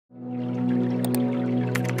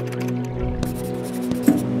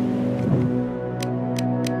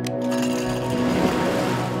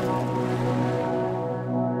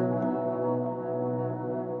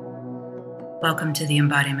welcome to the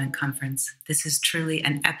Embodiment Conference. This is truly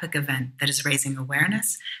an epic event that is raising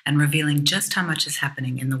awareness and revealing just how much is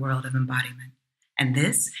happening in the world of embodiment. And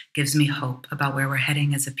this gives me hope about where we're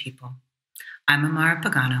heading as a people. I'm Amara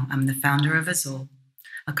Pagano. I'm the founder of Azul,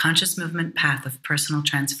 a conscious movement path of personal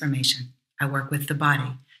transformation. I work with the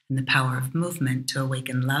body and the power of movement to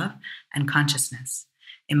awaken love and consciousness.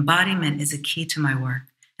 Embodiment is a key to my work,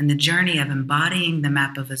 and the journey of embodying the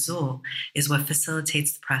map of Azul is what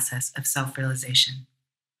facilitates the process of self-realization.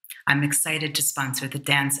 I'm excited to sponsor the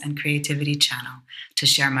Dance and Creativity channel to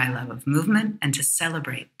share my love of movement and to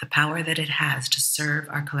celebrate the power that it has to serve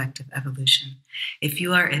our collective evolution. If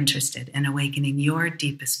you are interested in awakening your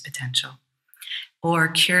deepest potential or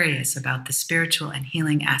curious about the spiritual and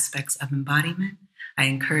healing aspects of embodiment, I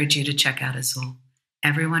encourage you to check out Azul.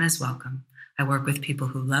 Everyone is welcome. I work with people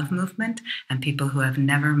who love movement and people who have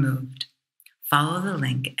never moved. Follow the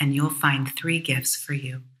link and you'll find 3 gifts for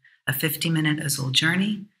you: a 50-minute Azul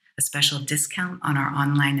journey, a special discount on our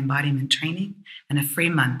online embodiment training, and a free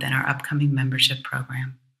month in our upcoming membership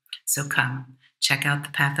program. So come, check out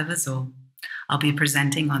the Path of Azul. I'll be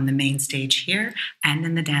presenting on the main stage here and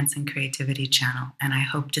in the Dance and Creativity channel, and I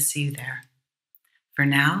hope to see you there. For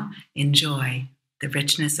now, enjoy the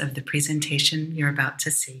richness of the presentation you're about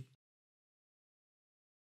to see.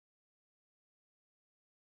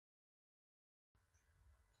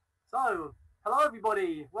 So, hello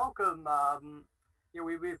everybody, welcome.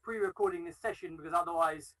 We're pre-recording this session because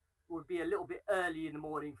otherwise it would be a little bit early in the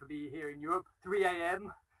morning for me here in Europe, 3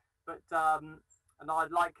 a.m. But and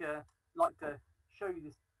I'd like to show you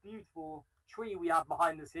this beautiful tree we have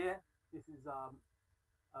behind us here. This is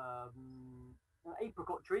an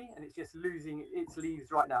apricot tree, and it's just losing its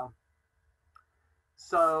leaves right now.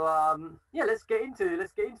 So yeah, let's get into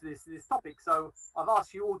this topic. So I've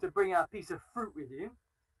asked you all to bring a piece of fruit with you.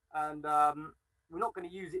 And we're not going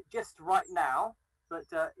to use it just right now, but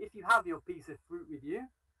if you have your piece of fruit with you,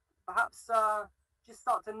 perhaps just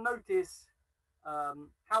start to notice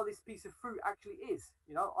how this piece of fruit actually is.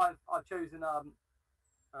 You know, I've chosen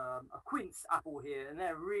a quince apple here, and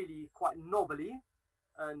they're really quite knobbly,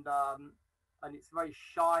 and it's very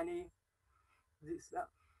shiny.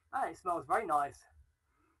 It smells very nice,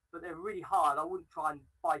 but they're really hard. I wouldn't try and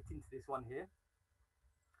bite into this one here.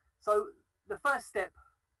 So the first step.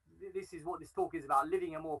 This is what this talk is about: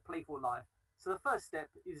 living a more playful life. So the first step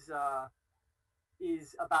is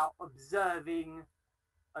about observing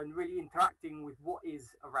and really interacting with what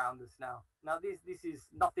is around us now. Now this is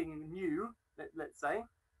nothing new, let's say,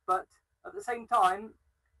 but at the same time,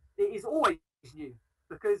 it is always new,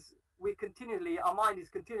 because our mind is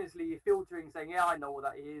continuously filtering, saying, yeah, I know what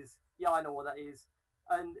that is. Yeah, I know what that is.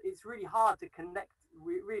 And it's really hard to connect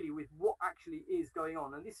really with what actually is going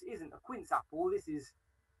on. And this isn't a quince apple. This is,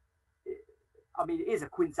 I mean, it is a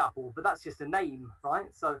quince apple, but that's just a name, right?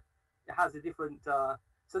 So it has a different.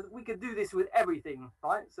 So we could do this with everything,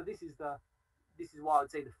 right? So this is why I would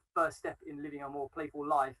say the first step in living a more playful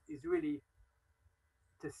life is really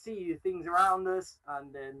to see the things around us,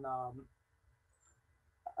 and then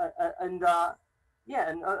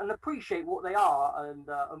and appreciate what they are, and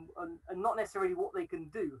not necessarily what they can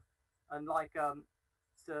do. And like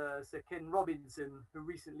Sir Ken Robinson, who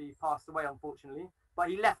recently passed away, unfortunately, but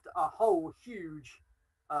he left a whole huge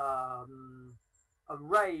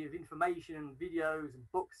array of information and videos and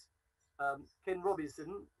books. Ken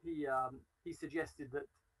Robinson, he suggested that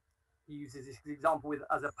he uses this example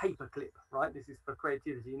as a paperclip, right? This is for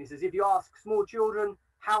creativity. And he says, if you ask small children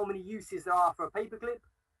how many uses there are for a paperclip,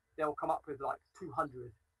 they'll come up with like 200,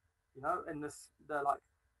 you know, and the like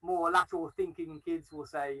more lateral thinking kids will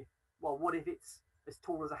say, well, what if it's as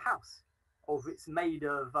tall as a house? Or if it's made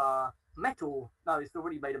of metal? No, it's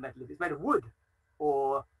already made of metal. If it's made of wood,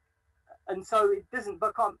 and so it doesn't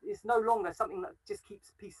become. It's no longer something that just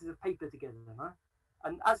keeps pieces of paper together, you know?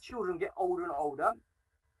 And as children get older and older,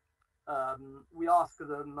 we ask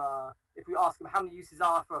them if we ask them how many uses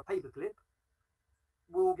are for a paperclip,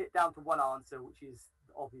 we'll get down to one answer, which is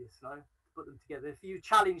obvious, no? To put them together. If you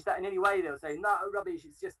challenge that in any way, they'll say, no, rubbish.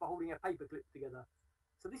 It's just for holding a paperclip together.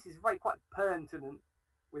 So this is quite pertinent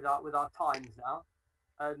with our times now.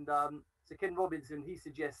 And so Ken Robinson, he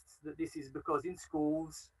suggests that this is because in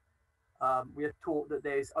schools we are taught that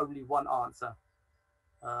there's only one answer,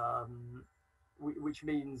 which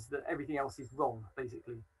means that everything else is wrong,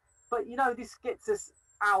 basically. But you know, this gets us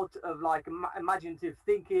out of like imaginative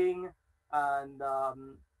thinking and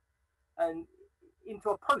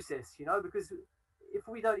into a process, you know, because if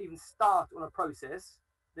we don't even start on a process,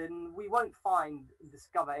 then we won't find and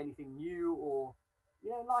discover anything new or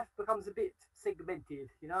life becomes a bit segmented.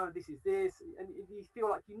 This is this, and you feel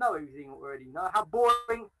like you know everything already. How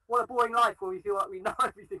boring! What a boring life when we feel like we know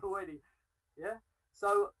everything already. Yeah.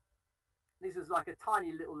 So this was like a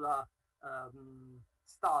tiny little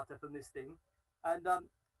starter from this thing, and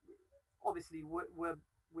obviously we're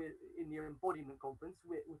in the embodiment conference.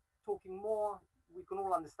 We're talking more. We can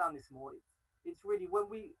all understand this more. It's really when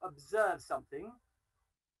we observe something.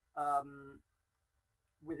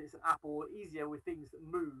 With it's an apple, easier with things that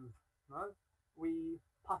move. Right? We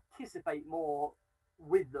participate more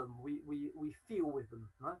with them. We feel with them.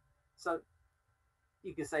 Right? So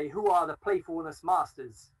you could say, who are the playfulness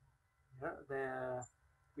masters? Yeah,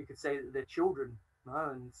 we could say that they're children,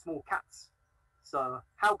 and small cats. So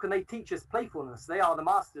how can they teach us playfulness? They are the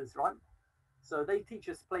masters, right? So they teach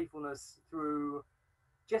us playfulness through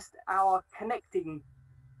just our connecting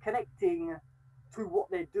to what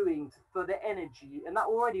they're doing for their energy, and that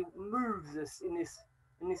already moves us in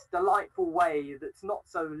this delightful way that's not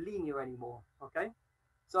so linear anymore. Okay,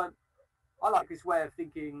 so I like this way of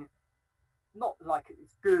thinking, not like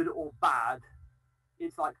it's good or bad.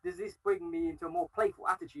 It's like, does this bring me into a more playful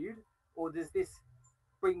attitude, or does this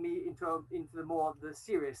bring me into the more the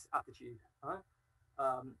serious attitude? Right?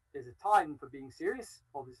 There's a time for being serious,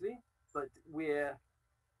 obviously, but we're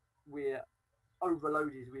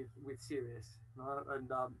overloaded with serious. And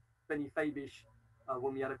Benny Fabish,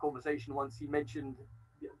 when we had a conversation once, he mentioned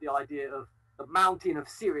the idea of the mountain of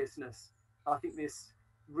seriousness. I think this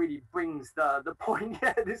really brings the point.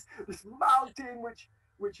 Yeah, this mountain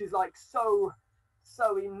which is like so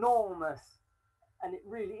enormous, and it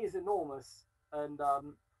really is enormous. And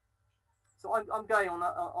so I'm going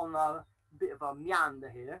on a bit of a meander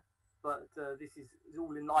here, but this is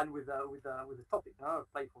all in line with the topic now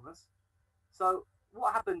of playfulness. So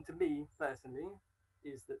what happened to me personally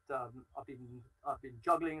is that I've been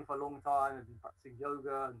juggling for a long time. I've been practicing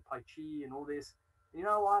yoga and tai chi and all this.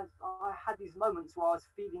 I had these moments where I was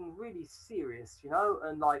feeling really serious,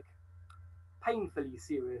 and like painfully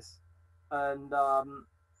serious, and I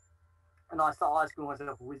started asking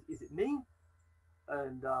myself, well, is it me?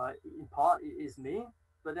 And in part, it is me.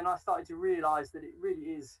 But then I started to realize that it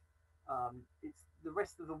really is. It's the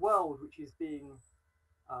rest of the world which is being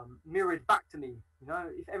mirrored back to me.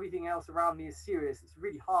 If everything else around me is serious, it's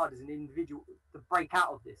really hard as an individual to break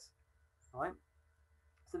out of this, right?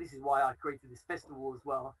 So this is why I created this festival as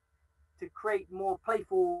well, to create more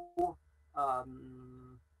playful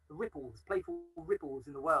playful ripples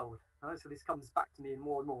in the world. Right? So this comes back to me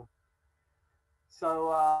more and more.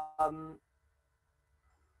 So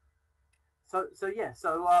so yeah,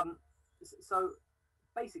 so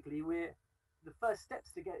basically we're the first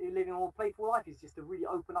steps to get living a more playful life is just to really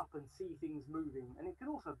open up and see things moving. And it can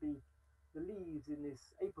also be the leaves in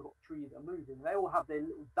this apricot tree that are moving. They all have their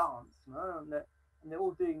little dance, and they're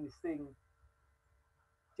all doing this thing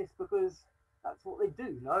just because that's what they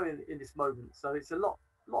do, in this moment. So it's a lot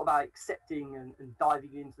about accepting and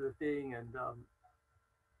diving into the thing. And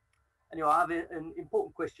anyway, I have an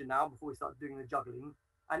important question now before we start doing the juggling,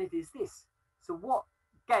 and it is this: so what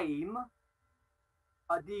game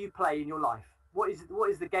do you play in your life? What is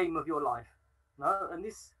the game of your life? No, and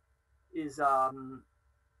this is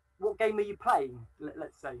what game are you playing?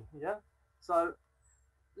 Let's say, yeah. So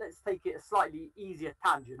let's take it a slightly easier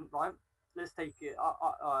tangent, right? Let's take it.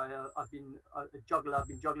 I've been a juggler. I've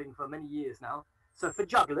been juggling for many years now. So for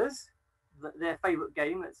jugglers, their favourite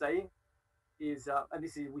game, let's say, is and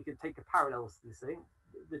this is we can take a parallel to this thing.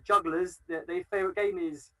 The jugglers, their favourite game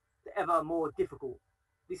is the ever more difficult.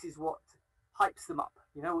 This is what hypes them up.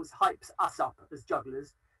 It hypes us up as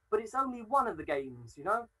jugglers. But it's only one of the games.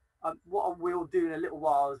 What we'll do in a little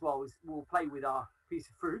while as well is we'll play with our piece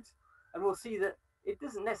of fruit, and we'll see that it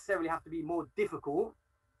doesn't necessarily have to be more difficult,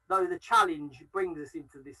 though the challenge brings us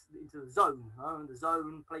into the zone. And the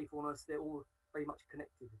zone, playfulness, they're all very much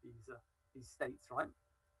connected with these states, right?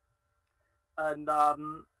 And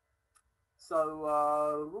so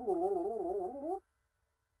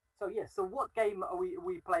yeah. So what game are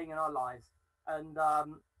we playing in our lives? And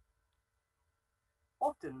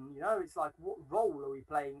often, it's like, what role are we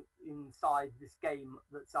playing inside this game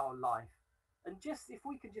that's our life? And just if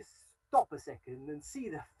we could just stop a second and see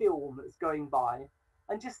the film that's going by,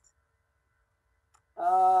 and just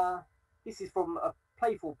this is from a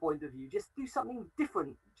playful point of view, just do something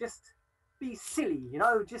different, just be silly,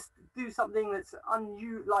 just do something that's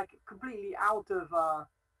like completely out of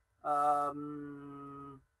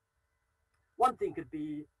one thing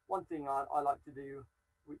I like to do,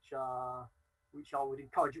 which I would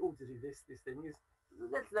encourage you all to do. This thing is,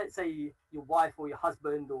 let's say your wife or your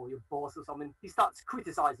husband or your boss or something, he starts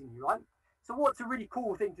criticizing you, right? So what's a really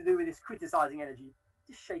cool thing to do with this criticizing energy?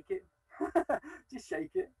 just shake it. Just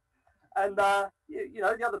shake it. And you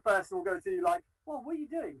know, the other person will go to you like, well, what are you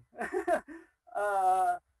doing?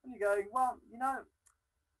 And you're going, well, you know,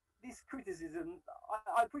 this criticism,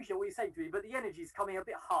 I appreciate what you're saying to me, but the energy is coming a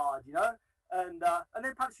bit hard, you know. And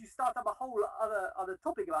then perhaps you start up a whole other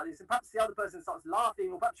topic about this, and perhaps the other person starts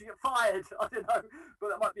laughing, or perhaps you get fired. I don't know, but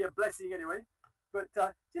that might be a blessing anyway. But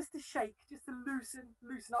just to shake, just to loosen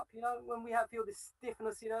up, you know. When we feel this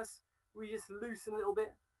stiffness in us, we just loosen a little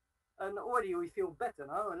bit, and already we feel better,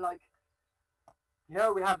 no? And like, you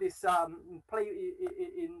know, we have this play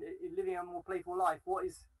in living a more playful life. What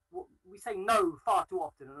we say no far too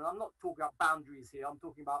often, and I'm not talking about boundaries here. I'm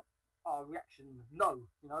talking about our reaction. No,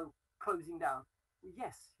 you know, closing down. Well,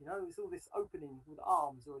 yes, you know, it's all this opening with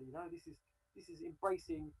arms, or you know, this is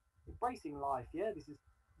embracing life. Yeah, this is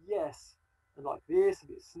yes, and like this, a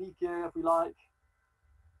bit sneakier if we like.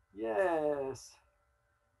 Yes,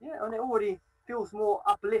 yeah, and it already feels more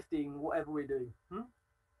uplifting whatever we're doing.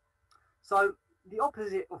 So the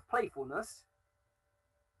opposite of playfulness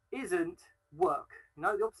isn't work. You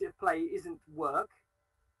know, the opposite of play isn't work.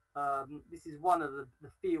 This is one of the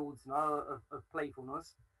fields, you know, of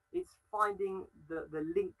playfulness. It's finding the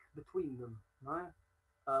link between them. You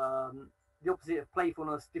know? The opposite of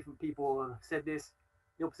playfulness, different people have said this.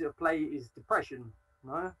 The opposite of play is depression. You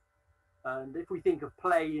know? And if we think of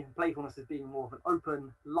playfulness as being more of an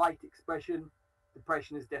open, light expression,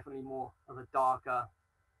 depression is definitely more of a darker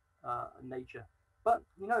nature. But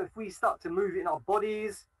you know, if we start to move in our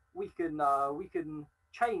bodies, we can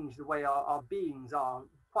change the way our beings are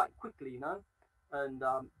quite quickly, you know, and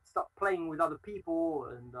start playing with other people.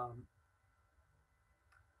 And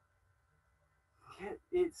yeah,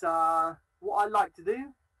 it's what I like to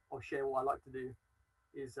do. I'll share what I like to do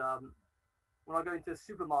is when I go into a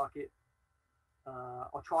supermarket,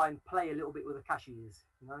 I'll try and play a little bit with the cashiers,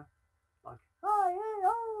 you know, like, oh yeah,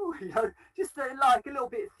 oh, you know, just like a little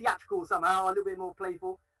bit theatrical somehow, a little bit more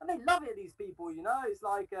playful, and they love it. These people, you know, it's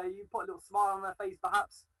like you put a little smile on their face,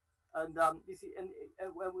 perhaps, and you see, and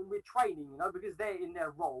when we're training, you know, because they're in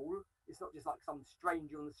their role, it's not just like some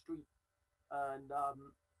stranger on the street, and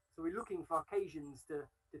so we're looking for occasions to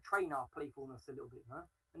train our playfulness a little bit, you know?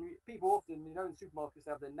 And people often, you know, in supermarkets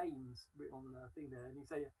have their names written on the thing there, and you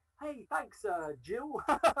say, hey, thanks, Jill,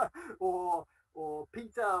 or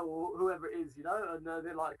Peter, or whoever it is, you know, and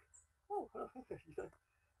they're like, oh, you know,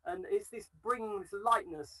 and it's this bringing this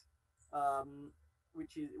lightness,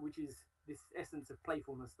 which is this essence of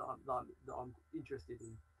playfulness that I'm interested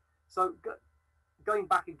in. So going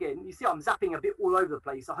back again, you see, I'm zapping a bit all over the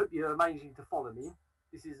place. I hope you're managing to follow me.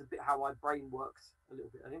 This is a bit how my brain works a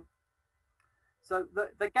little bit, I think. So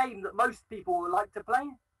the game that most people like to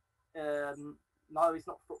play, no, it's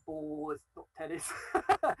not football, it's not tennis.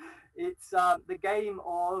 It's the game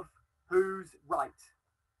of who's right.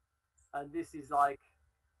 And this is like,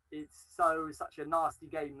 it's such a nasty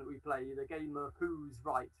game that we play, the game of who's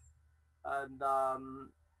right. And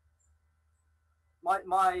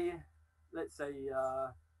my let's say,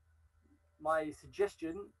 my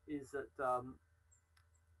suggestion is that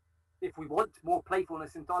if we want more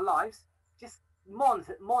playfulness into our lives, just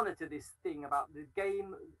monitor this thing about the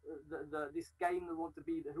game, this game that who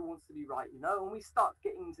wants to be right, you know. When we start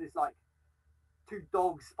getting into this like two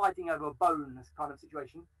dogs fighting over a bone, this kind of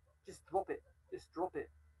situation, just drop it,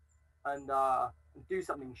 and do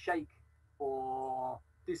something, shake, or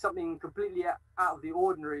do something completely out of the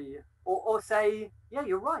ordinary, or say, yeah,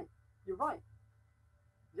 you're right, yeah,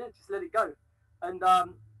 just let it go. And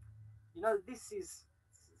you know, this is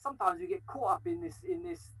sometimes we get caught up in this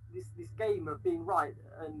game of being right,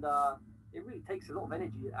 and it really takes a lot of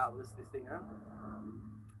energy out of this thing, huh?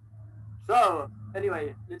 So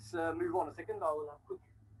anyway, let's move on a second. I'll have a quick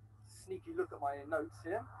sneaky look at my notes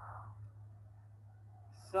here.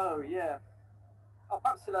 So yeah,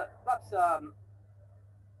 perhaps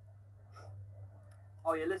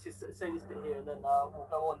oh yeah, let's just say this bit here, and then we'll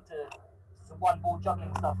go on to some one ball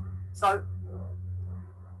juggling stuff. So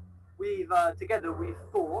we've together we've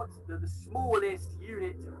thought that the smallest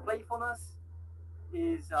unit of playfulness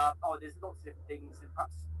is there's lots of different things, and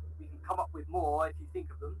perhaps we can come up with more if you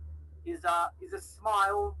think of them. Is a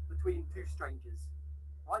smile between two strangers,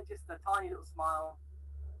 right? Just a tiny little smile,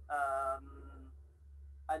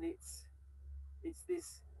 and it's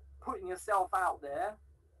this putting yourself out there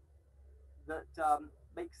that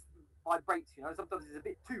makes vibrates. You know, sometimes it's a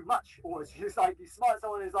bit too much, or it's just like you smile at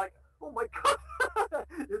someone who's like, oh my god,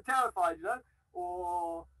 you're terrified, you know,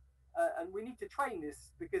 or and we need to train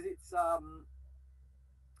this because it's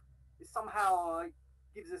it somehow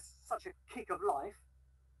gives us such a kick of life.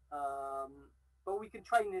 But we can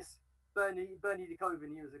train this. Bernie de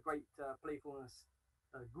Koven, he was a great playfulness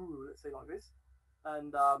guru, let's say like this,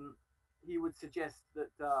 and he would suggest that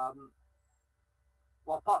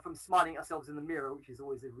well, apart from smiling at ourselves in the mirror, which is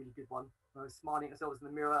always a really good one, smiling at ourselves in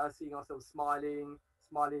the mirror, seeing ourselves smiling,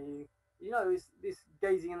 this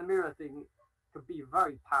gazing in the mirror thing could be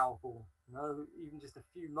very powerful. Even just a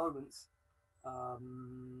few moments,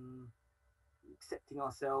 accepting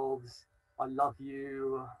ourselves. I love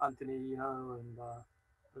you, Anthony. And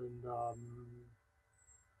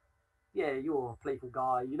yeah, you're a playful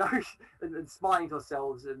guy. and smiling to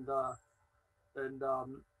ourselves and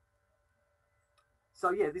so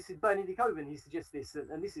yeah, this is Bernie de Koven. He suggests this,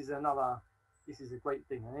 and this is a great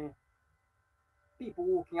thing. Eh? People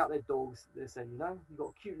walking out their dogs, they're saying, you've got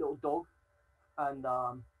a cute little dog, and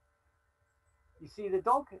you see the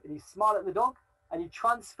dog, and you smile at the dog, and you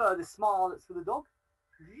transfer the smile that's for the dog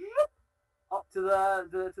up to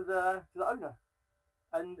the owner,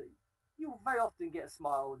 and you'll very often get a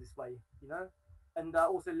smile this way, and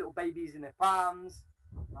also little babies in their prams.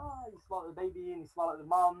 You smile at the baby and you smile at the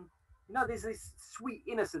mum. There's this sweet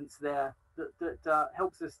innocence there that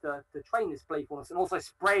helps us to train this playfulness and also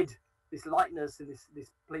spread this lightness and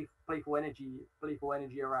this playful energy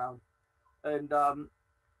around. And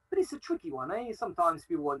but it's a tricky one, eh? Sometimes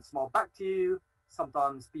people won't smile back to you.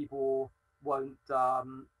 Sometimes people won't.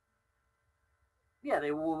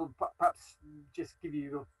 They will perhaps just give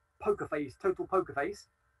you a total poker face.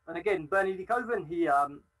 And again, Bernie de Koven, he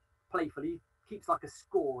playfully keeps like a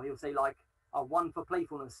score. He'll say like, one for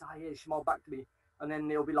playfulness. Yeah, smile back to me. And then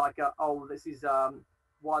they'll be like, this is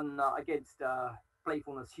one against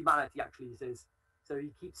playfulness, humanity, actually, he says. So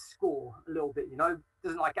he keeps score a little bit,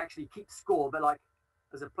 doesn't like actually keep score, but like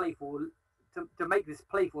as a playful, to make this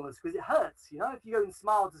playfulness, because it hurts, if you go and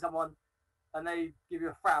smile to someone and they give you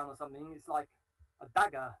a frown or something, it's like a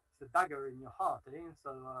dagger. It's a dagger in your heart, eh?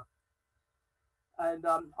 So,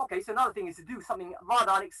 okay, so another thing is to do something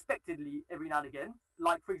rather unexpectedly every now and again,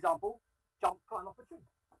 like, for example, climb off a tree.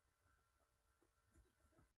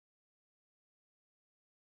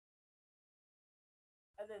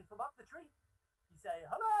 And then from up the tree, you say,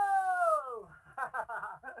 hello!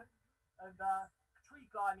 And tree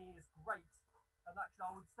climbing is great. And actually,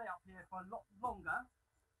 I would stay up here for a lot longer,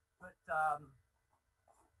 but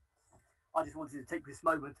I just wanted to take this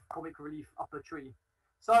moment of comic relief up a tree.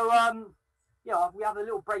 So, we have a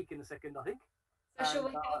little break in a second, I think.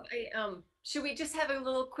 So should we just have a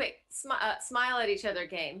little quick smile at each other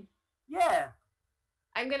game? Yeah.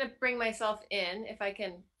 I'm going to bring myself in if I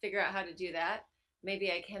can figure out how to do that.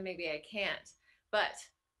 Maybe I can, maybe I can't. But,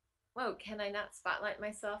 whoa, can I not spotlight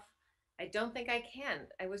myself? I don't think I can.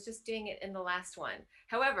 I was just doing it in the last one.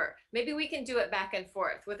 However, maybe we can do it back and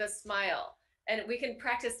forth with a smile. And we can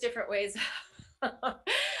practice different ways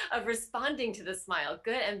of responding to the smile,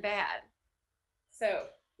 good and bad. So,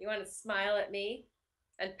 you want to smile at me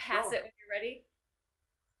and pass it when you're ready?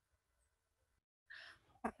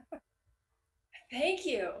 Thank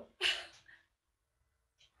you.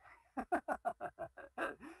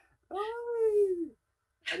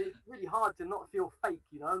 And it's really hard to not feel fake,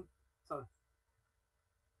 So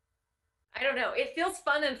I don't know. It feels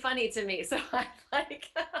fun and funny to me. So I'm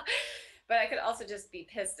like, but I could also just be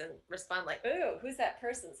pissed and respond like, "Ooh, who's that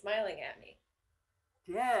person smiling at me?"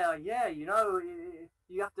 Yeah, you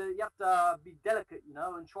have to be delicate,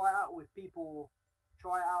 and try it out with people.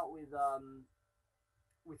 Try it out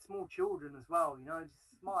with small children as well,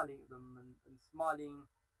 just smiling at them and smiling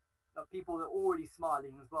at people that are already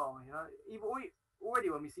smiling as well, Even already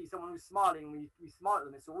when we see someone who's smiling, we smile at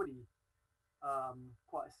them. It's already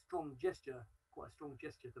quite a strong gesture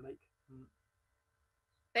to make.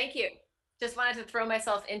 Thank you. Just wanted to throw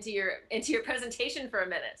myself into your presentation for a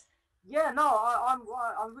minute. Yeah, no,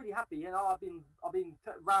 I'm really happy. I've been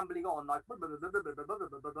rambling on like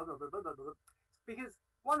because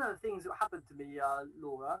one of the things that happened to me,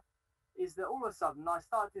 Laura, is that all of a sudden I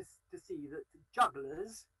started to see that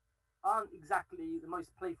jugglers aren't exactly the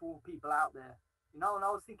most playful people out there, and I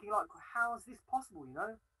was thinking like, how is this possible?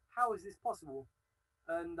 How is this possible?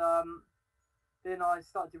 And then I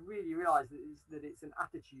started to really realize that it's an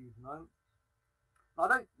attitude. I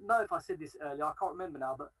don't know if I said this earlier. I can't remember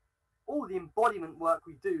now, but all the embodiment work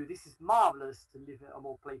we do, this is marvelous to live a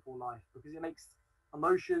more playful life because it makes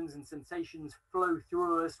emotions and sensations flow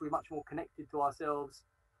through us. We're much more connected to ourselves.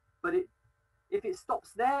 But if it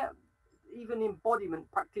stops there, even embodiment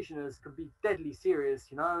practitioners can be deadly serious,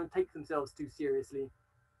 and take themselves too seriously.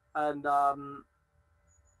 And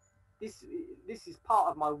this is part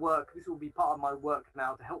of my work. This will be part of my work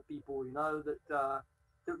now to help people,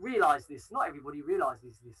 that realize this. Not everybody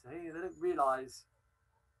realizes this. They don't realize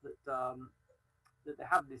that that they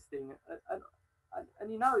have this thing, and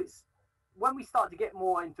it's when we start to get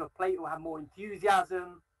more into a plate or have more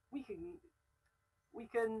enthusiasm, we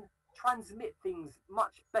can transmit things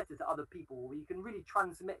much better to other people. We can really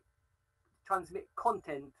transmit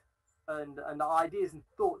content and ideas and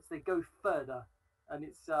thoughts. They go further, and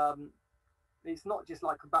it's not just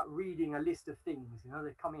like about reading a list of things. You know,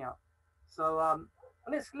 they're coming out. So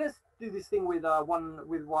let's do this thing with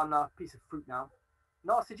one piece of fruit now.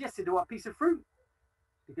 Now I suggested a piece of fruit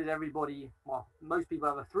because everybody, well, most people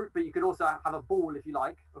have a fruit, but you could also have a ball if you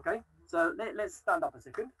like. Okay, so let's stand up a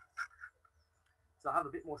second. So I have a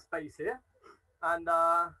bit more space here, and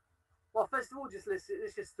well, first of all, let's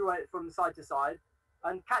just throw it from side to side,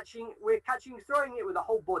 and throwing it with the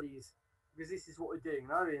whole bodies, because this is what we're doing.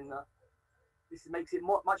 You know, this makes it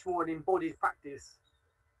much more an embodied practice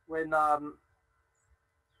when I'm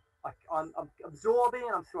absorbing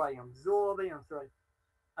and I'm throwing, absorbing and throwing,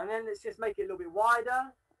 and then let's just make it a little bit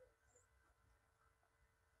wider.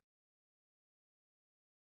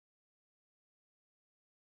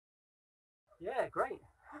 Yeah, great.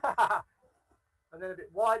 And then a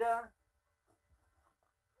bit wider.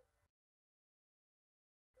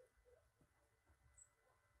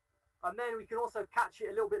 And then we can also catch it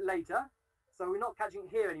a little bit later. So we're not catching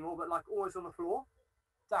it here anymore, but like almost on the floor.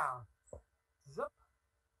 Down. Zup.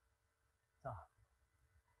 Down.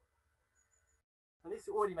 And this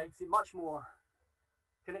already makes it much more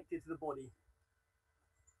connected to the body.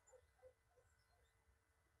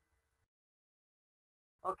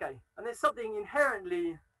 Okay, and there's something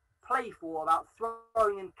inherently playful about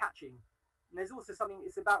throwing and catching. And there's also something,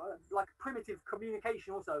 it's about like primitive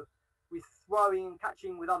communication also with throwing and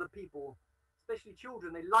catching with other people, especially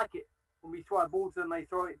children. They like it when we throw a ball to them, they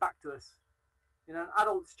throw it back to us. You know, and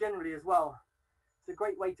adults generally as well. It's a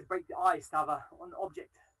great way to break the ice to have an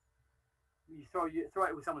object. You throw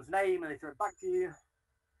it with someone's name and they throw it back to you.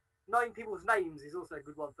 Knowing people's names is also a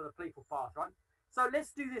good one for the playful path, right? So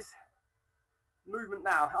let's do this movement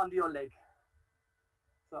now under your leg.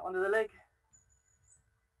 So under the leg.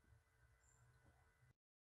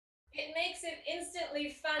 It makes it instantly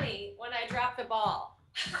funny when I drop the ball.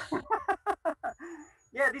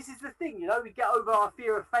 Yeah, this is the thing, you know, we get over our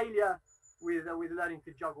fear of failure with learning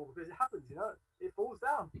to juggle, because it happens, you know, it falls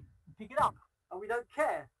down, you pick it up, and we don't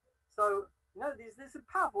care. So, you know, there's some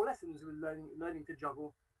powerful lessons with learning to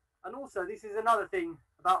juggle. And also, this is another thing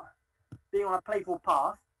about being on a playful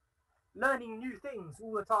path, learning new things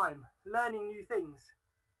all the time, learning new things.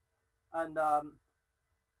 And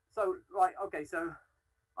so, right, okay, so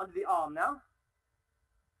under the arm now.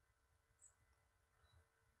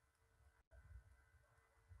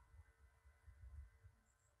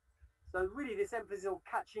 So really this emphasis on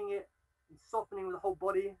catching it and softening the whole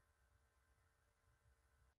body.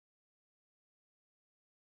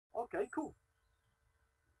 Okay, cool.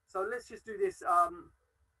 So let's just do this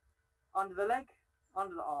under the leg,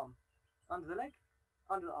 under the arm, under the leg,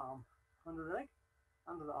 under the arm, under the leg,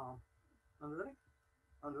 under the arm, under the leg,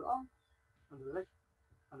 under the arm, under the leg,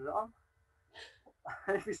 under the arm.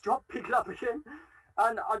 And if it's dropped, pick it up again.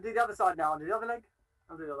 And I'll do the other side now, under the other leg,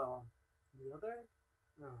 under the other arm, under the other leg.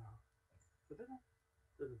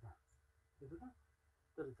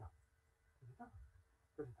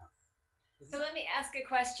 So let me ask a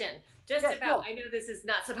question. Just Yes, about, sure. I know this is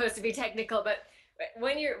not supposed to be technical, but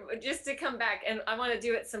when you're, just to come back, and I want to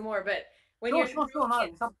do it some more, but when Sure, you're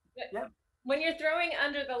yeah. when you're throwing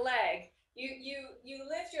under the leg, you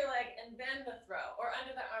lift your leg and then the throw, or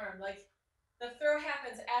under the arm, like the throw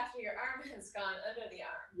happens after your arm has gone under the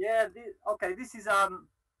arm. Yeah, okay, this is a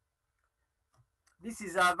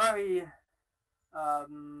very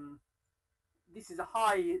this is a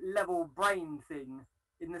high level brain thing,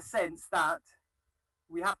 in the sense that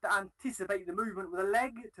we have to anticipate the movement with a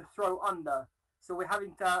leg to throw under. So we're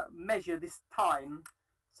having to measure this time.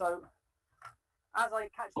 So as I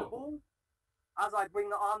catch the ball, as I bring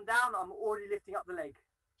the arm down, I'm already lifting up the leg.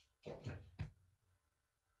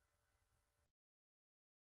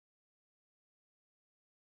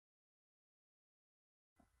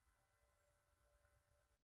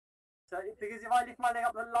 So because if I lift my leg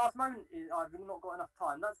up at the last moment, I've not got enough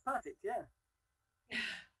time. That's perfect, yeah.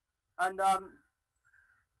 And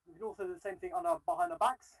we can also do the same thing on behind our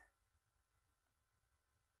backs.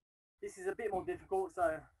 This is a bit more difficult,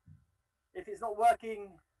 so if it's not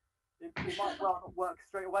working, it might well not work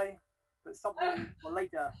straight away, but something for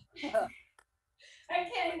later. I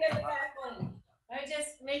can't get the back one. I'm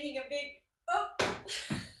just making a big, oh.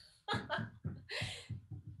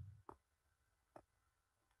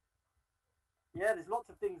 Yeah, there's lots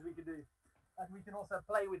of things we can do. And we can also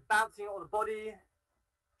play with bouncing on the body,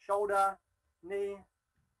 shoulder, knee,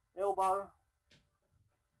 elbow,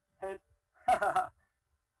 head.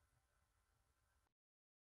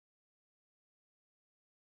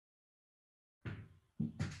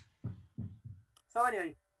 So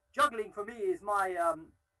anyway, juggling for me is my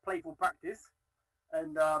playful practice,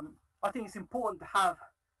 and I think it's important to have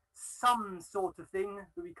some sort of thing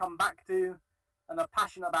that we come back to and are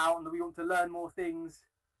passionate about, and that we want to learn more things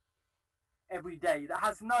every day, that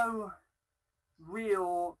has no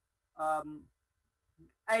real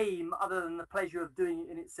aim other than the pleasure of doing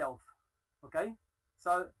it in itself. Okay,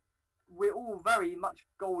 so we're all very much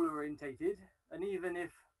goal orientated, and even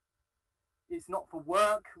if it's not for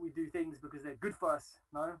work, we do things because they're good for us,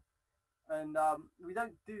 no? And we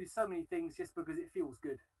don't do so many things just because it feels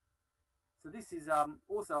good. So this is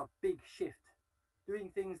also a big shift,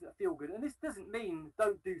 doing things that feel good. And this doesn't mean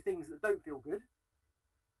don't do things that don't feel good.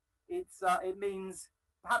 It means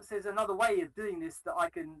perhaps there's another way of doing this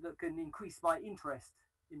that can increase my interest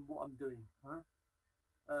in what I'm doing. Huh?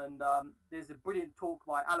 And there's a brilliant talk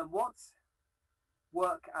by Alan Watts,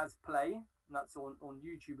 Work as Play, and that's on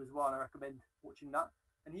YouTube as well, and I recommend watching that.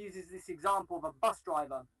 And he uses this example of a bus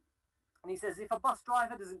driver, and he says if a bus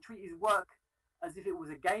driver doesn't treat his work as if it was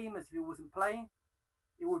a game, as if it wasn't play,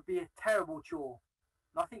 it would be a terrible chore.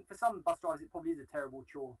 And I think for some bus drivers it probably is a terrible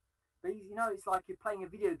chore. But it's like you're playing a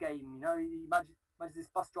video game. You imagine this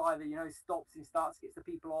bus driver, stops and starts, gets the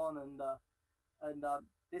people on, and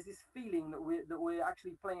there's this feeling that we're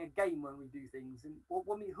actually playing a game when we do things. And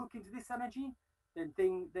when we hook into this energy, then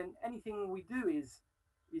anything we do is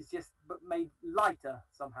just made lighter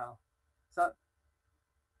somehow. So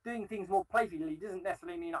doing things more playfully doesn't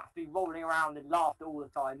necessarily mean I have to be rolling around in laughter all the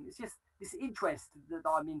time. It's just this interest that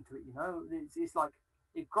I'm into it. It's like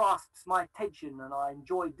it grasps my attention, and I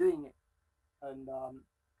enjoy doing it, and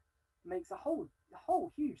makes a whole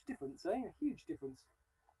huge difference, a huge difference.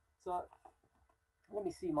 So let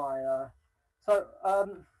me see my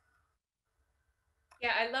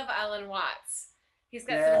yeah, I love Alan Watts. He's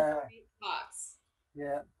got some great talks.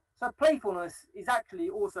 Yeah. So playfulness is actually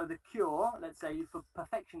also the cure, let's say, for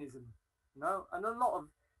perfectionism. And a lot of,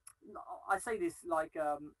 I say this like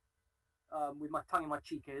with my tongue in my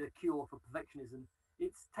cheek here, the cure for perfectionism.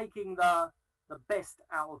 It's taking the best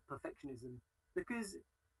out of perfectionism, because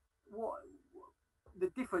what the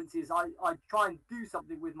difference is, I try and do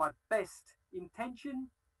something with my best intention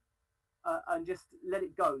and just let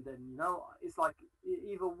it go. Then it's like it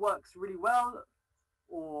either works really well,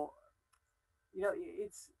 or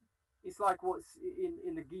it's like what's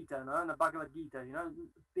in the Gita, in the Bhagavad Gita,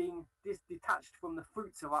 being detached from the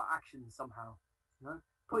fruits of our actions somehow,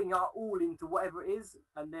 putting our all into whatever it is,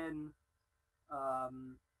 and then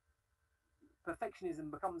perfectionism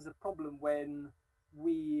becomes a problem when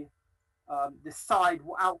we decide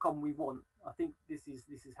what outcome we want. I think this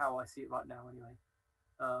is how I see it right now. Anyway,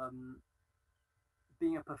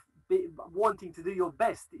 wanting to do your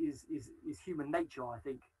best is human nature. I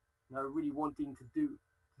think really wanting to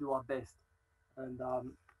do our best, and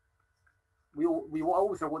we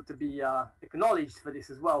also want to be acknowledged for this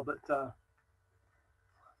as well. But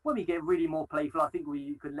when we get really more playful, I think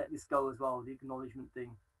we could let this go as well, the acknowledgement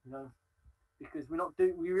thing, because we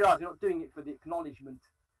realize we're not doing it for the acknowledgement.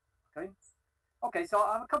 Okay, so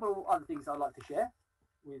I have a couple of other things I'd like to share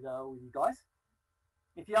with you guys.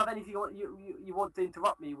 If you have anything you want to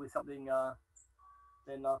interrupt me with something,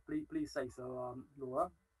 then please say so,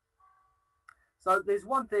 Laura. So there's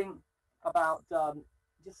one thing about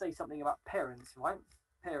just say something about parents, right?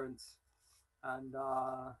 Parents, and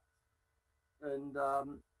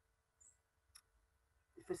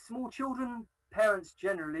for small children, parents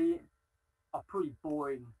generally are pretty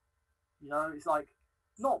boring. It's like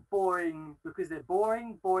not boring because they're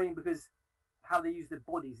boring because how they use their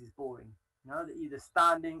bodies is boring. They're either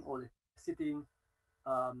standing or they're sitting.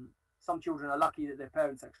 Some children are lucky that their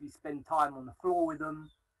parents actually spend time on the floor with them.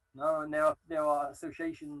 And there are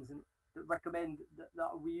associations that recommend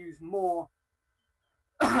that we use more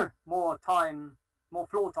more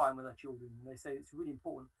floor time with our children. They say it's really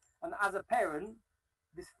important. And as a parent,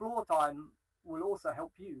 this floor time will also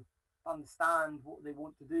help you understand what they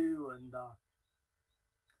want to do,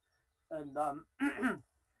 and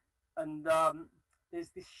there's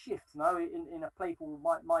this shift now in a playful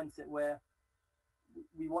mindset where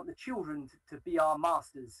we want the children to be our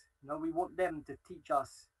masters. We want them to teach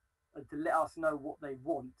us and to let us know what they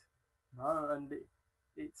want. And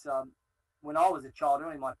it's when I was a child,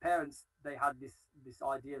 only my parents, they had this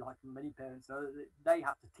idea, like many parents, they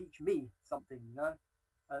have to teach me something,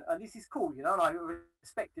 and this is cool, and I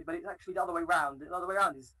respect it, but it's actually the other way around. The other way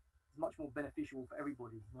around is much more beneficial for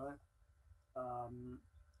everybody,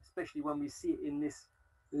 especially when we see it in this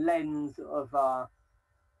lens of a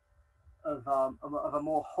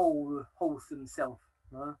more wholesome self.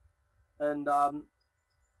 And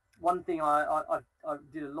one thing I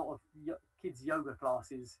did a lot of kids yoga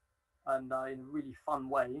classes, and in a really fun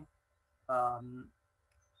way. Um,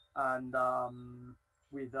 and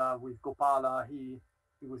with Gopala, he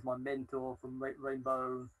was my mentor from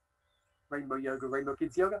Rainbow Yoga, Rainbow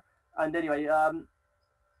Kids Yoga. And anyway,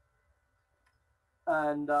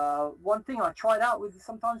 and one thing I tried out with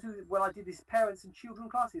sometimes when I did this parents and children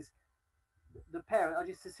classes, I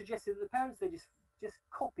just suggested that the parents, they just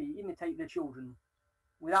copy, imitate their children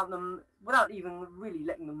without even really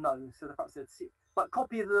letting them know. So the fact that but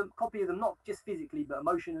copy them not just physically but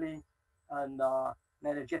emotionally and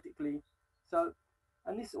energetically. So,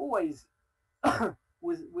 and this always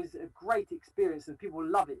was a great experience, and people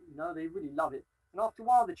love it. You know, they really love it. And after a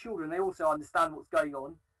while, the children, they also understand what's going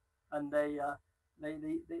on, and they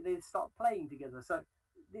start playing together. So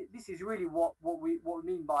this is really what we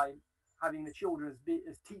mean by having the children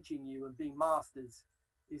as teaching you and being masters,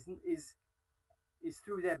 is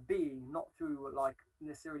through their being, not through like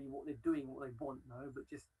necessarily what they're doing, what they want, no, but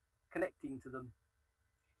just connecting to them.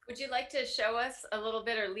 Would you like to show us a little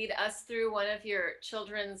bit or lead us through one of your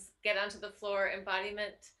children's get onto the floor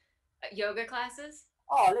embodiment yoga classes?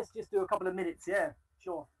 Oh, let's just do a couple of minutes. Yeah,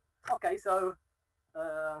 sure. Okay, so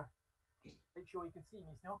make sure you can see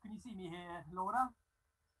me still. Can you see me here, Laura?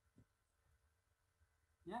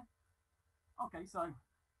 Yeah? Okay, so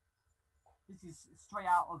this is straight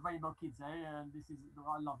out of Rainbow Kids, and this is,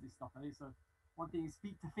 I love this stuff, So one thing is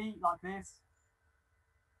feet to feet like this.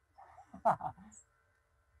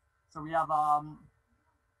 So we have our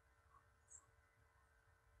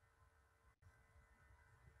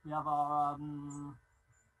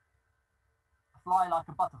fly like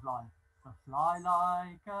a butterfly. So fly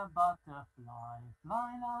like a butterfly,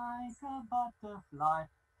 fly like a butterfly,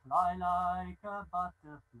 fly like a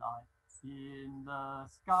butterfly in the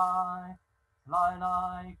sky. Fly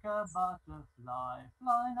like a butterfly,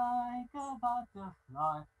 fly like a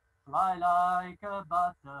butterfly, fly like a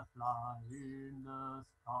butterfly in the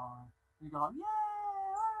sky. You go like,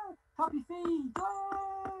 yeah, clap your feet,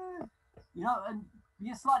 yeah. You know, and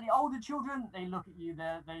your slightly older children, they look at you,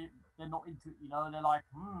 they're not into it, you know, they're like,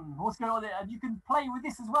 what's going on there? And you can play with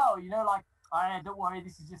this as well, you know, like, don't worry,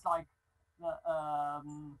 this is just like,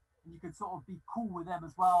 you can sort of be cool with them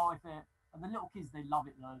as well. And the little kids, they love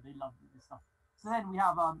it though, they love this stuff. So then we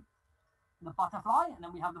have the butterfly, and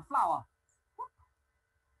then we have the flower.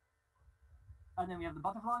 And then we have the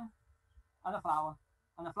butterfly, and the flower,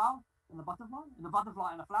 and the flower, and the butterfly, and the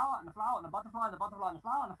butterfly, and the flower, and the flower, and the butterfly, and the butterfly, and the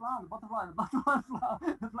flower, and the flower, and the butterfly, and the butterfly, and the flower,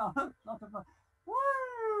 the flower, butterfly.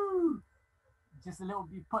 Woo! Just a little,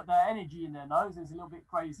 you put the energy in their nose, it's a little bit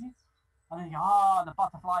crazy. And then you go, the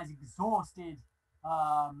butterfly is exhausted.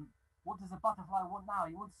 What does the butterfly want now?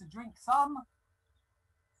 He wants to drink some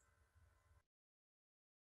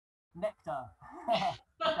nectar. Okay,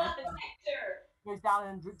 nectar. Goes down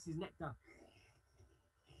and drinks his nectar.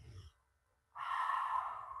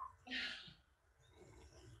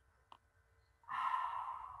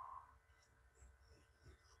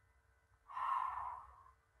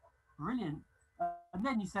 Brilliant. And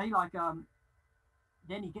then you say like,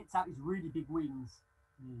 then he gets out his really big wings.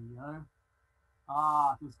 There you go.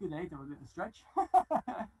 Feels good, eh? To have a little stretch.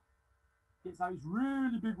 Gets out his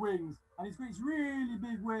really big wings, and he's got his really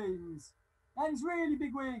big wings, and his really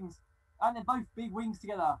big wings, and they're both big wings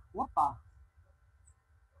together. Whoppa.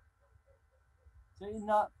 So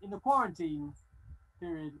in the quarantine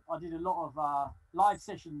period, I did a lot of live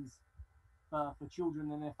sessions for children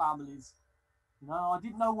and their families. You know, I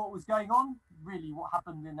didn't know what was going on, really, what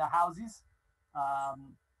happened in their houses. I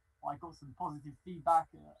got some positive feedback,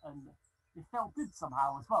 and it felt good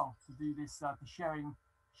somehow as well to do this, for sharing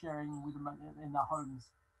with them in their homes.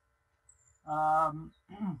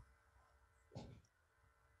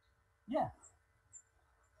 Yeah.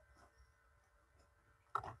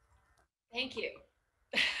 Thank you.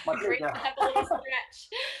 Great to have a little stretch.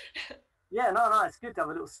 Yeah, no, it's good to have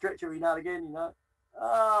a little stretch every now and again, you know.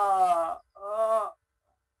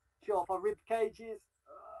 Show off our rib cages.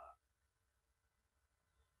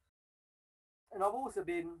 And I've also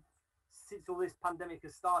been, since all this pandemic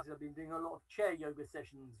has started, I've been doing a lot of chair yoga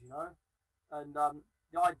sessions, you know. And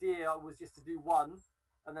the idea was just to do one,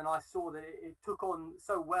 and then I saw that it took on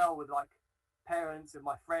so well with like parents and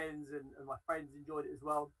my friends, and my friends enjoyed it as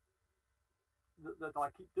well, that I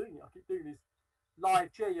keep doing it. I keep doing these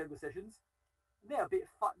live chair yoga sessions. They're a bit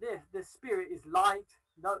fun. The spirit is light.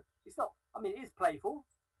 You know, it's not, I mean, it is playful.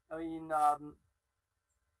 I mean,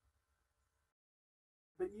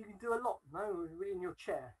 but you can do a lot, no, in your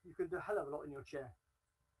chair. You can do a hell of a lot in your chair.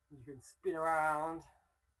 You can spin around.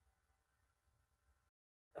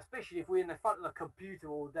 Especially if we're in the front of the computer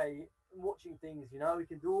all day watching things, you know, we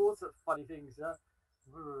can do all sorts of funny things.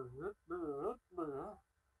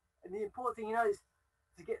 And the important thing, you know, is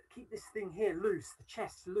to keep this thing here loose, the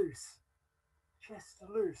chest loose. Chest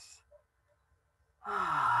loose.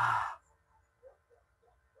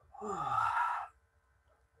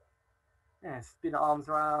 Yeah, spin the arms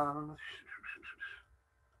around.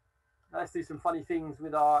 Let's do some funny things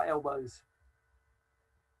with our elbows.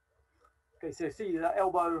 Okay, so see that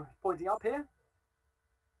elbow pointing up here?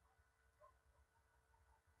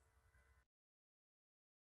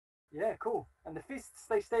 Yeah, cool. And the fists,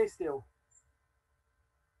 they stay still.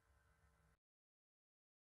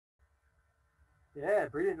 Yeah,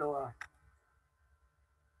 brilliant, Laura.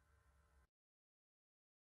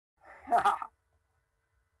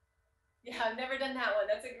 Yeah, I've never done that one.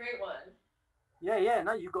 That's a great one. Yeah,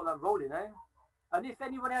 no, you've got that rolling, eh? And if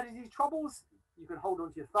anyone has any troubles, you can hold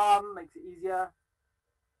onto your thumb, makes it easier.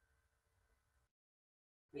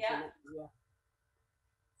 Yeah.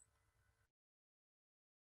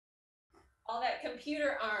 All that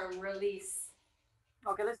computer arm release.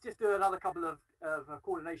 Okay, let's just do another couple of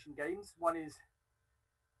coordination games. One is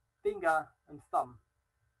finger and thumb.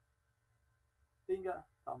 Finger,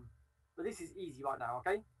 thumb. But this is easy right now,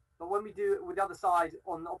 okay? But when we do it with the other side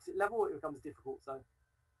on the opposite level, it becomes difficult. So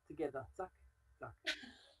together, zack, zack.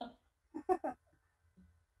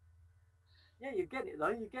 Yeah, you're getting it though.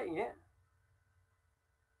 You're getting it.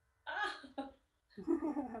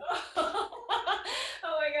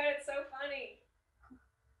 Oh my god, it's so funny.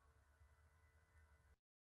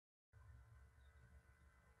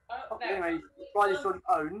 Oh, anyway, try this on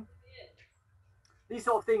your own. These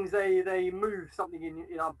sort of things, they move something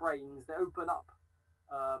in our brains. They open up.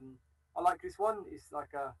 I like this one. It's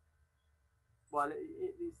like a, well,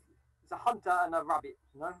 it's a hunter and a rabbit,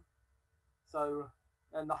 you know. So,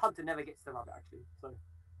 and the hunter never gets the rabbit actually. So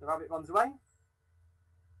the rabbit runs away,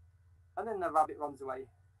 and then the rabbit runs away.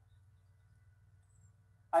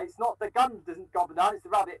 And it's not the gun doesn't go up and down; it's the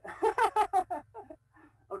rabbit.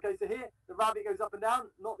 Okay, so here the rabbit goes up and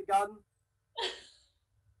down, not the gun.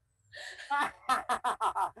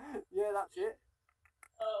 Yeah, that's it.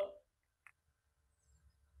 Oh.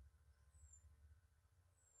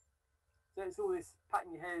 So it's all this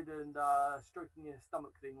patting your head and stroking your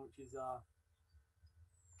stomach thing, which is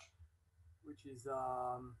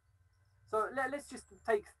so let's just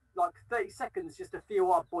take like 30 seconds just to feel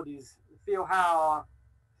our bodies, feel how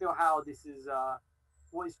this is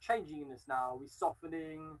what is changing in us now. Are we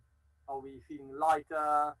softening? Are we feeling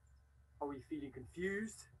lighter? Are we feeling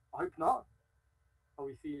confused? I hope not. Are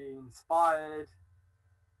we feeling inspired?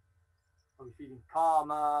 Are we feeling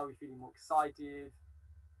calmer? Are we feeling more excited?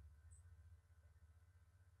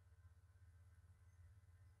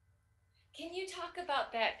 Can you talk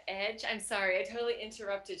about that edge? I'm sorry, I totally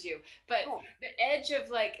interrupted you, but the edge of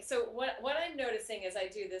like, so what I'm noticing as I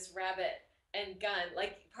do this rabbit and gun,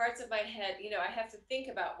 like parts of my head, you know, I have to think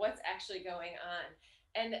about what's actually going on.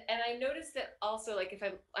 And I noticed that also, like if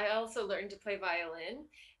I also learned to play violin,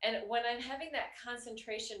 and when I'm having that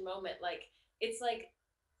concentration moment, like it's like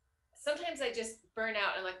sometimes I just burn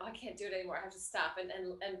out and I'm like, oh, I can't do it anymore. I have to stop and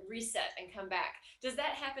reset and come back. Does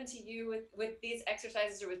that happen to you with these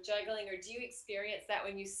exercises or with juggling, or do you experience that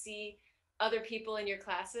when you see other people in your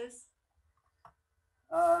classes?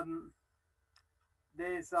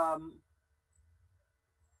 There's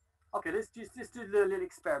okay, let's just do a little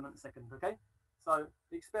experiment a second, okay? So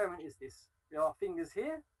the experiment is this. There are fingers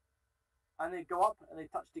here, and they go up and they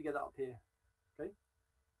touch together up here, okay?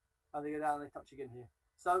 And they go down and they touch again here.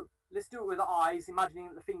 So let's do it with the eyes, imagining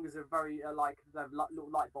that the fingers are very like they have little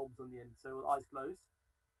light bulbs on the end. So eyes closed.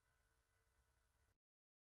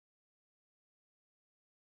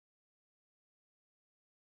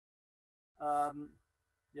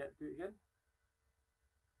 Yeah, do it again.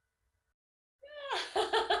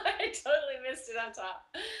 I totally missed it on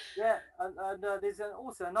top. Yeah, and there's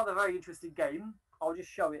also another very interesting game. I'll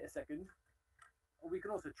just show it a second. We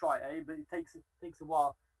can also try it, but it takes a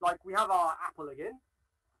while. Like we have our apple again,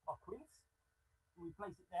 our quince. We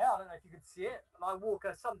place it there. I don't know if you can see it. And I walk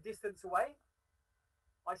some distance away.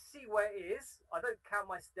 I see where it is. I don't count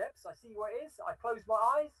my steps. I see where it is. I close my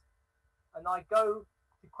eyes, and I go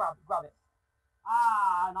to grab it.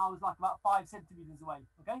 And I was like about 5 centimeters away.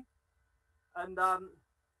 Okay, and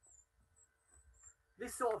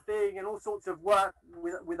this sort of thing, and all sorts of work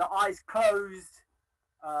with the eyes closed,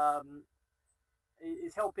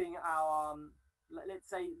 is helping our let's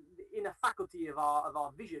say the inner faculty of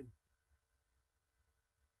our vision.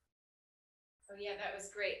 Oh yeah, that was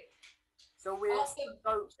great. So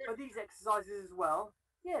for these exercises as well,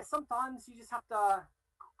 yeah, sometimes you just have to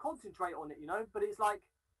concentrate on it, you know. But it's like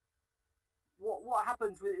what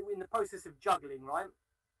happens in the process of juggling, right?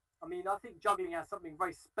 I mean, I think juggling has something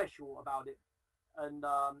very special about it. and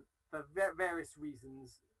for various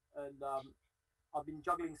reasons. And I've been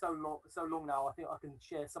juggling so long now. I think I can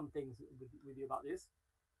share some things with you about this.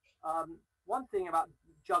 One thing about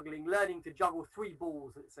juggling, learning to juggle 3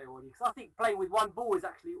 balls, let's say already, because I think playing with 1 ball is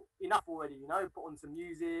actually enough already. You know, put on some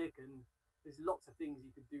music, and there's lots of things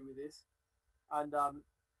you could do with this. And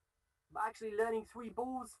but actually learning 3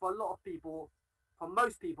 balls for a lot of people, for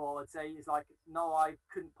most people, I would say, is like, no, I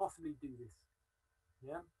couldn't possibly do this.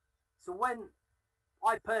 Yeah. So when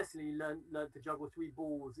I personally learned to juggle 3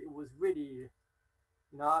 balls, it was really,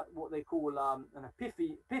 you know, what they call an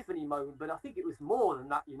epiphany moment. But I think it was more than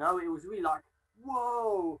that. You know, it was really like,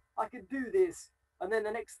 whoa, I could do this. And then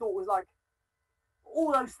the next thought was like,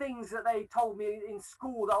 all those things that they told me in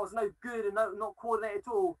school that I was no good and not coordinated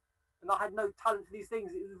at all, and I had no talent for these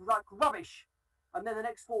things, it was like rubbish. And then the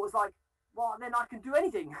next thought was like, well, then I can do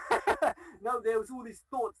anything. No, there was all these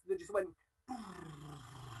thoughts that just went,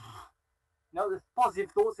 no, there's positive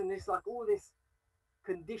thoughts, and this like all this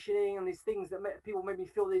conditioning and these things that people made me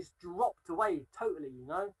feel this dropped away totally, you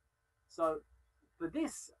know. So for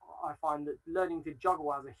this, I find that learning to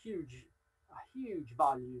juggle has a huge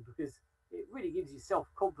value, because it really gives you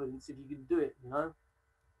self-confidence if you can do it, you know.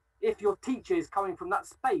 If your teacher is coming from that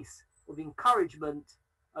space of encouragement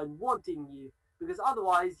and wanting you, because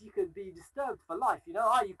otherwise you could be disturbed for life, you know.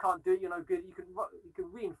 You can't do it, you're no good. You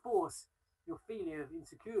can reinforce your feeling of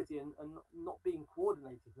insecurity and not being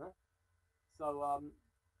coordinated, you know?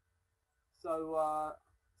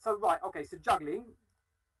 So right, okay, so juggling,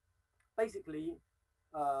 basically,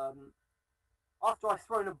 after I've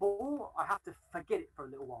thrown a ball, I have to forget it for a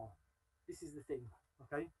little while. This is the thing,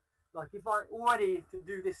 okay? Like if I already to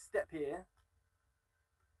do this step here,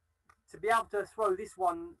 to be able to throw this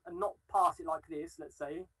one and not pass it like this, let's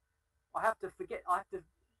say, I have to forget, I have to,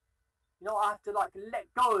 you know, I have to like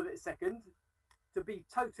let go of it a second to be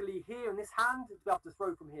totally here in this hand, to be able to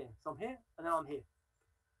throw from here. So I'm here, and then I'm here.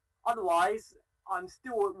 Otherwise, I'm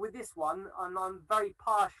still with this one, and I'm very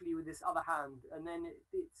partially with this other hand, and then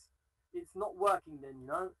it's not working then, you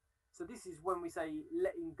know. So this is when we say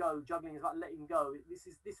letting go. Juggling is like letting go. This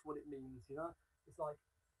is what it means, you know. It's like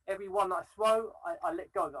every one that I throw, I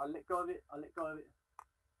let go of it. I let go of it. I let go of it.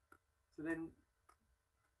 So then,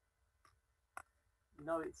 you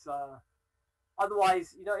know, it's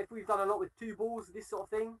otherwise, you know, if we've done a lot with 2 balls, this sort of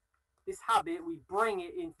thing, this habit, we bring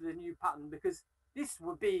it into the new pattern, because this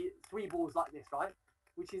would be 3 balls like this, right?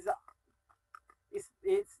 Which is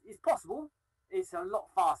it's possible. It's a lot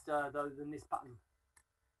faster though than this pattern.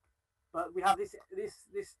 But we have this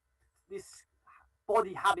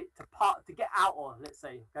body habit to get out of, let's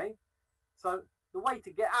say, okay? So the way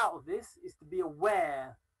to get out of this is to be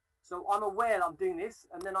aware. So I'm aware that I'm doing this,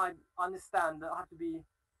 and then I understand that I have to be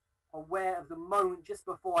aware of the moment just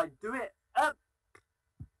before I do it. Up,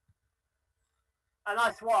 and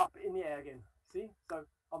I throw up in the air again. See? So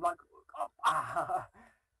I'm like, oh,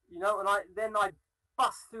 you know, and I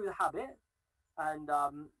bust through the habit, and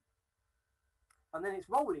then it's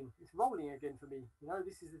rolling again for me, you know.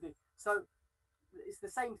 This is the thing. So it's the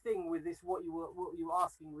same thing with this. What you were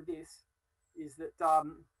asking with this is that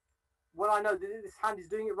when I know that this hand is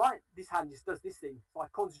doing it right, this hand just does this thing, so I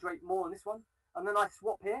concentrate more on this one, and then I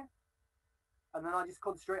swap here, and then I just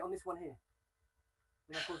concentrate on this one here,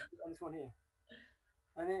 and I concentrate on this one here,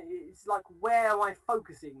 and then it's like, where am I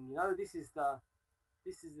focusing, you know? This is the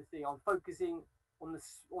thing. I'm focusing on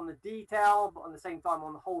the detail, but at the same time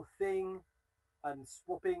on the whole thing, and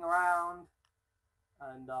swapping around,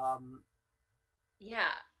 and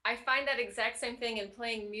yeah, I find that exact same thing in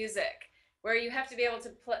playing music, where you have to be able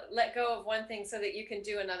to let go of one thing so that you can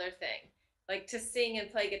do another thing, like to sing and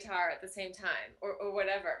play guitar at the same time, or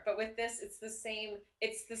whatever. But with this, it's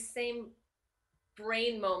the same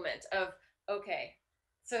brain moment of, okay,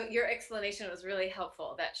 so your explanation was really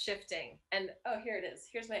helpful, that shifting, and oh, here it is,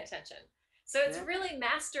 here's my attention. So it's really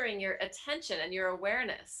mastering your attention and your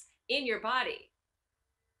awareness in your body.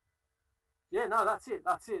 Yeah, no, that's it.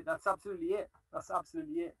 That's absolutely it.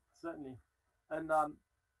 Certainly. And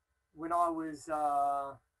when I was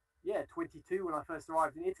 22, when I first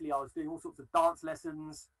arrived in Italy, I was doing all sorts of dance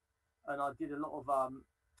lessons, and I did a lot of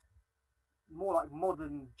more like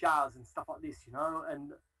modern jazz and stuff like this, you know.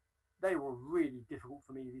 And they were really difficult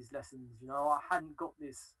for me, these lessons, you know. I hadn't got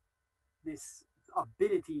this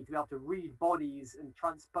ability to be able to read bodies and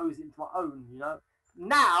transpose it into my own, you know.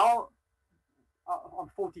 Now I'm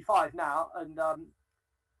 45 now, and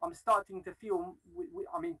I'm starting to feel.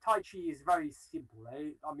 I mean, Tai Chi is very simple.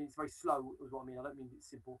 I mean, it's very slow. Is what I mean. I don't mean it's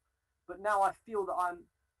simple, but now I feel that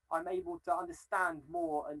I'm able to understand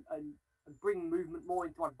more and bring movement more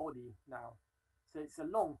into my body now. So it's a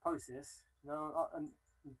long process, you know. And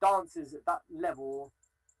dancers at that level,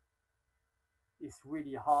 it's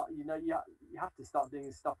really hard. You know, you have to start doing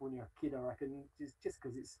this stuff when you're a kid, I reckon, just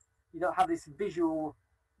because it's, you don't have this visual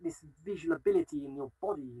ability in your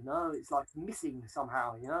body, you know, it's like missing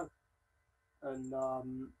somehow, you know. And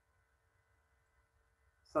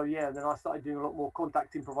so yeah, then I started doing a lot more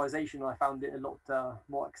contact improvisation, and I found it a lot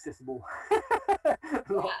more accessible.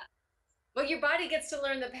 Yeah. Well, your body gets to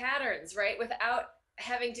learn the patterns, right, without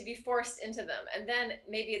having to be forced into them. And then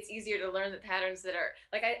maybe it's easier to learn the patterns that are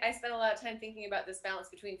like, I spent a lot of time thinking about this balance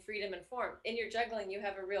between freedom and form. In your juggling, you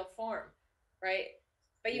have a real form, right?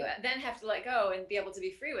 But you then have to let go and be able to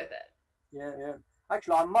be free with it. Yeah, yeah.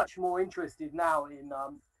 Actually, I'm much more interested now in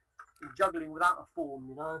juggling without a form,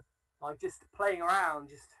 you know, like just playing around,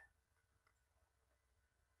 just.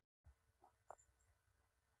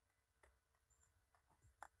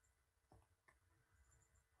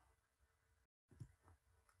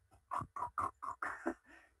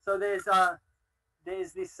 So there's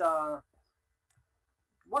this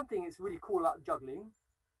one thing that's really cool about juggling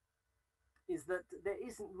is that there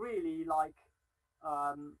isn't really like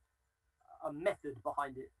a method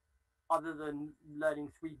behind it, other than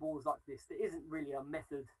learning 3 balls like this. There isn't really a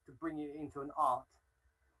method to bring it into an art,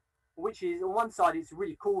 which is, on one side, it's a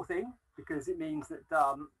really cool thing because it means that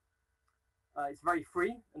it's very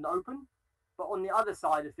free and open. But on the other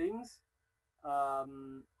side of things,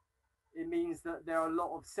 it means that there are a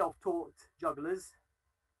lot of self-taught jugglers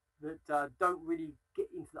that don't really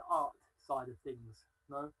get into the art side of things.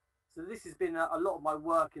 No, so this has been a lot of my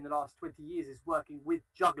work in the last 20 years is working with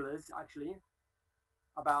jugglers, actually,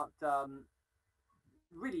 about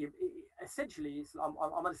really, essentially, I'm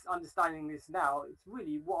understanding this now. It's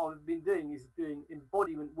really what I've been doing is doing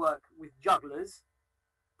embodiment work with jugglers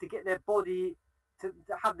to get their body to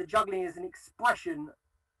have the juggling as an expression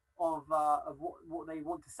of what they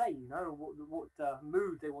want to say, you know, what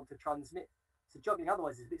mood they want to transmit. So juggling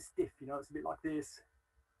otherwise is a bit stiff, you know, it's a bit like this,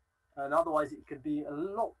 and otherwise it could be a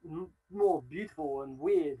lot more beautiful and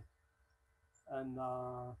weird. And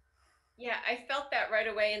yeah, I felt that right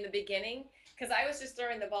away in the beginning because I was just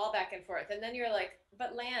throwing the ball back and forth, and then you're like,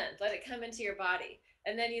 but land, let it come into your body.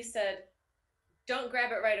 And then you said, don't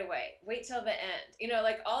grab it right away, wait till the end. You know,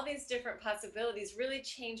 like all these different possibilities really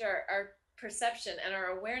change our perception and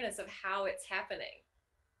our awareness of how it's happening.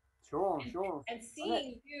 sure, sure. And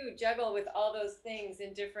seeing you juggle with all those things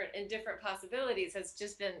in different possibilities has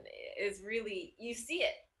just been, is really, you see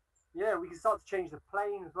it. Yeah, we can start to change the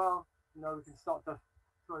plane as well. You know, we can start to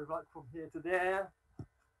throw like from here to there,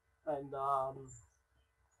 and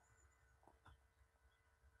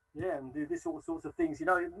yeah, and do this all sorts of things. You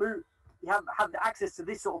know, you have the access to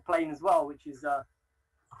this sort of plane as well, which is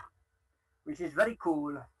very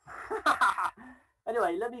cool.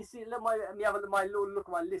 Anyway, let me see. Let me have my little look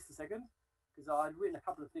at my list a second, because I'd written a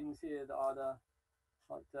couple of things here that I'd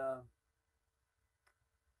like to.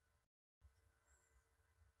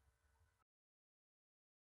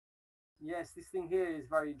 Yes, this thing here is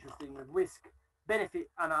very interesting. The risk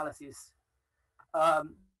benefit analysis.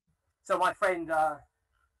 So my friend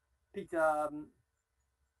Peter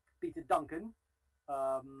Peter Duncan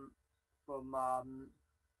from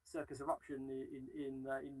Circus Eruption in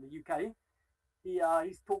the UK.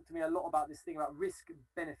 He's talked to me a lot about this thing about risk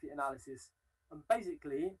benefit analysis, and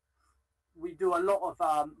basically we do a lot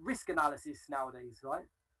of risk analysis nowadays, right?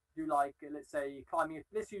 Do like, let's say, climbing.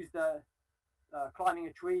 Let's use the climbing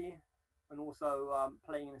a tree, and also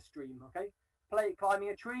playing in a stream. Okay, climbing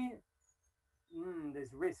a tree.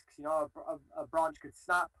 There's risks. You know, a branch could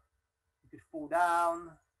snap. You could fall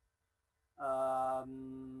down.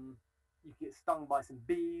 You could get stung by some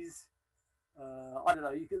bees. I don't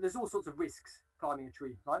know. There's all sorts of risks climbing a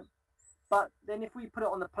tree, right? But then if we put it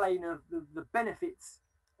on the plane of the benefits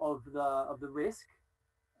of the risk,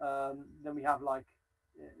 then we have like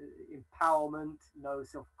empowerment, you know,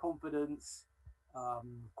 self-confidence,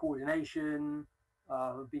 coordination,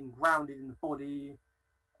 being grounded in the body,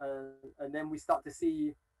 and then we start to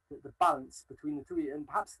see the balance between the two, and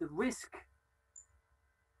perhaps the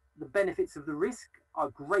benefits of the risk are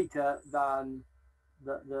greater than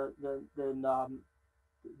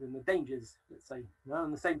than the dangers, let's say. You know,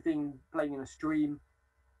 and the same thing playing in a stream,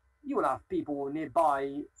 you will have people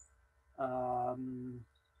nearby, not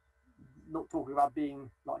talking about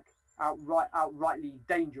being like outrightly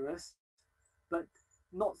dangerous, but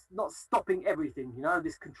not stopping everything. You know,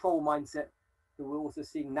 this control mindset that we're also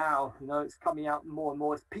seeing now. You know, it's coming out more and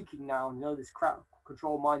more. It's peaking now. You know, this crowd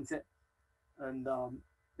control mindset, and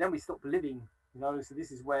then we stop living. You know, so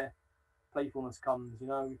this is where playfulness comes. You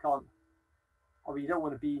know, we can't. I mean, you don't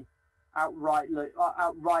want to be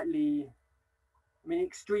outrightly I mean,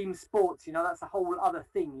 extreme sports, you know, that's a whole other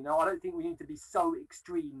thing. You know, I don't think we need to be so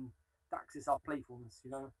extreme to access our playfulness.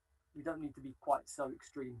 You know, we don't need to be quite so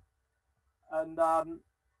extreme. And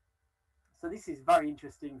so this is a very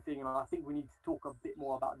interesting thing, and I think we need to talk a bit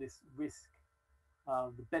more about this risk,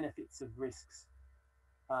 the benefits of risks,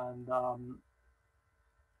 and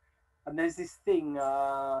there's this thing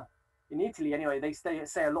in Italy anyway. They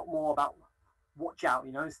say a lot more about watch out,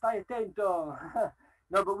 you know, stai attento.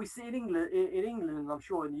 No, but we see in England, and I'm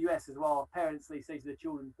sure in the US as well, parents, they say to their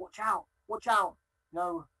children, watch out, you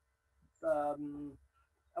know. And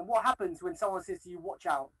what happens when someone says to you, watch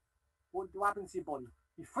out? What happens to your body?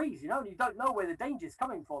 You freeze, you know, and you don't know where the danger's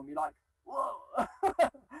coming from. You're like, whoa.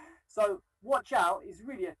 So watch out is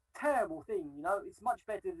really a terrible thing, you know. It's much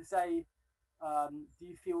better to say, do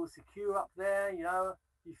you feel secure up there? You know,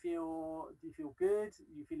 do you feel good? Do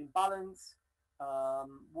you feel in balance?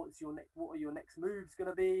 What are your next moves going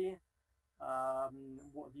to be?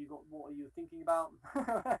 What have you got? What are you thinking about?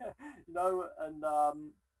 You know, and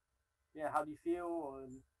yeah, how do you feel?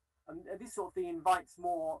 And this sort of thing invites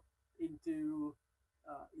more into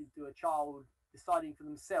a child deciding for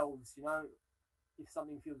themselves, you know, if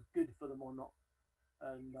something feels good for them or not.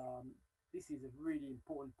 And this is a really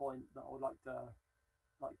important point that I would like to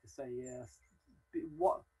say. Yes,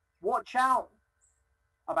 watch out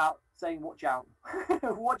about saying watch out.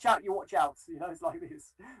 Watch out, you watch out. You know, it's like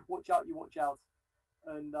this. Watch out, you watch out.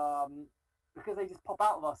 And because they just pop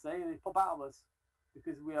out of us, they pop out of us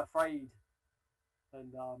because we're afraid.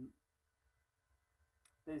 And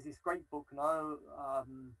there's this great book, you know,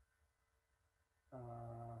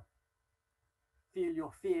 Feel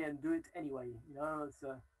Your Fear and Do It Anyway. You know, it's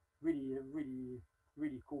a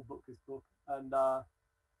really cool book, this book. And well,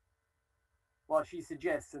 she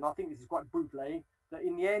suggests, and I think this is quite brutal, that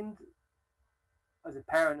in the end, as a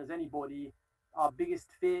parent, as anybody, our biggest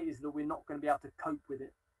fear is that we're not going to be able to cope with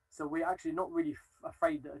it. So we're actually not really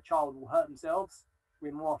afraid that a child will hurt themselves.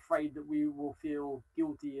 We're more afraid that we will feel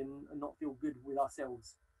guilty and not feel good with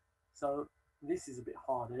ourselves. So this is a bit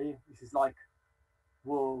hard, eh? This is like,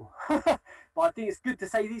 whoa. But I think it's good to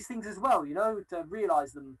say these things as well, you know, to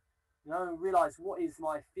realize them, you know, realize what is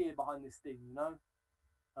my fear behind this thing, you know.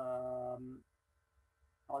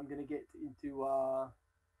 I'm going to get into a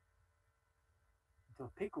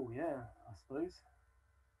pickle, yeah, I suppose.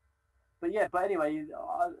 But yeah, but anyway,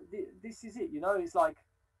 this is it, you know. It's like,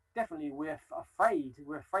 definitely we're afraid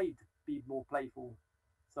to be more playful.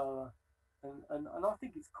 So and I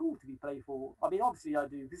think it's cool to be playful. I mean, obviously I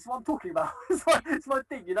do. This is what I'm talking about. It's my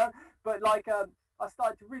thing, you know. But like I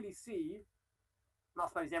started to really see, and I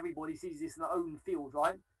suppose everybody sees this in their own field,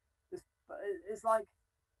 right? It's like,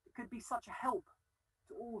 it could be such a help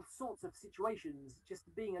to all sorts of situations, just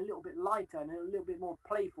being a little bit lighter and a little bit more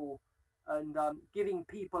playful, and giving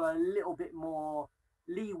people a little bit more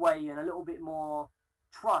leeway and a little bit more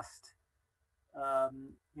trust.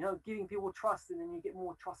 You know, giving people trust, and then you get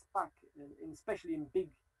more trust back, and especially in big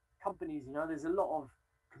companies, you know, there's a lot of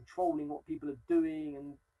controlling what people are doing,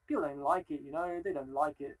 and people don't like it, you know, they don't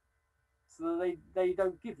like it, so they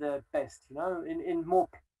don't give their best, you know. In more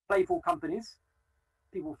playful companies,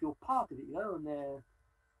 people feel part of it, you know, and they're,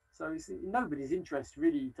 so it's in nobody's interest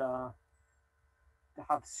really to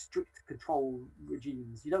have strict control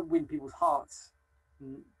regimes. You don't win people's hearts.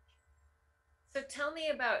 So tell me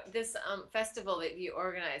about this festival that you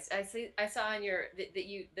organized. I saw on your that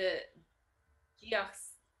you the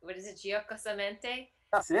Giox, what is it, Giocosamente?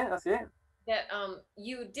 That's it. That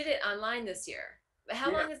you did it online this year. How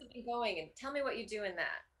long has it been going? And tell me what you do in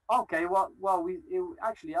that. Okay, well, it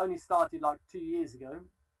actually only started like 2 years ago.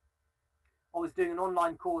 I was doing an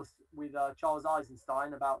online course with Charles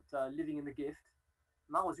Eisenstein about living in the gift,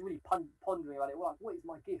 and I was really pondering about it. Well, like, what is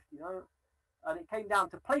my gift, you know? And it came down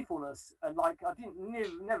to playfulness, and like I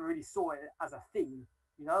never really saw it as a thing,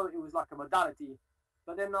 you know. It was like a modality.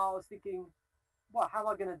 But then I was thinking, well, how am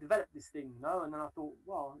I going to develop this thing, you know? And then I thought,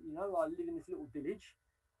 well, you know, I live in this little village,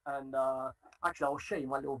 and actually I'll show you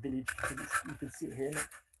my little village. You can see it here.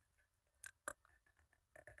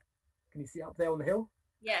 Can you see it up there on the hill?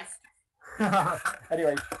 Yes.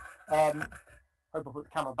 Anyway, hope I put the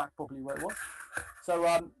camera back properly where it was. So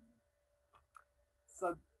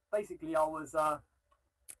basically I was I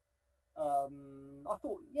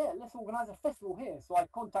thought, yeah, let's organize a festival here. So I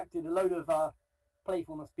contacted a load of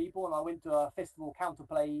playfulness people, and I went to a festival,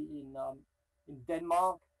 Counterplay, in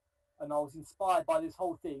Denmark, and I was inspired by this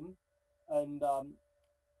whole thing, and I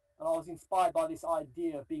was inspired by this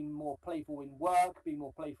idea of being more playful in work, being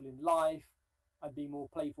more playful in life, and being more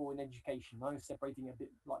playful in education. I'm separating a bit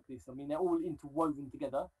like this. I mean, they're all interwoven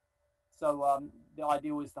together. So the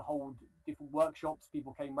idea was to hold different workshops.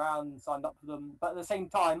 People came around and signed up for them, but at the same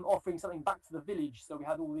time offering something back to the village. So we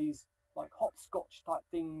had all these like hopscotch type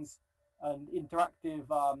things and interactive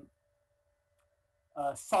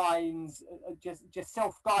signs, just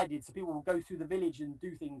self-guided, so people will go through the village and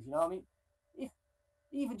do things. You know, I mean, if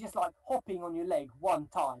even just like hopping on your leg one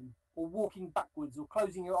time, or walking backwards, or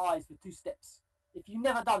closing your eyes for 2 steps. If you've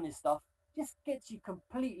never done this stuff, just gets you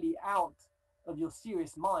completely out of your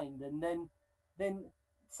serious mind, and then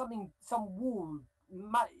some wall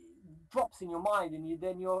drops in your mind, and you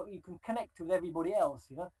can connect with everybody else.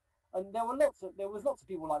 You know, and there was lots of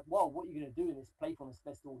people like, "Whoa, what are you going to do in this playfulness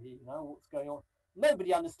festival here? You know, what's going on?"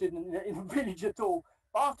 Nobody understood in the village at all,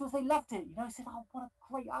 but afterwards they loved it. You know, they said, "Oh, what a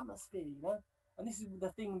great atmosphere!" You know. And this is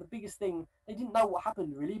the biggest thing. They didn't know what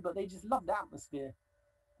happened really, but they just loved the atmosphere.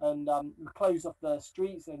 And we closed off the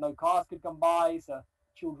streets so no cars could come by. So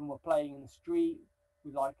children were playing in the street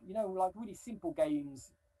with like really simple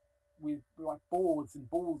games with like boards and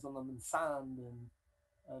balls on them and sand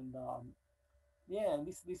and yeah. And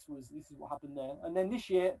this is what happened there. And then this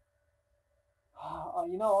year, I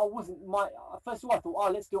wasn't first of all I thought, oh,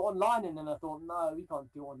 let's do it online, and then I thought, no, we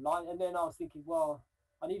can't do it online. And then I was thinking, well,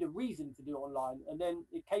 I need a reason to do it online. And then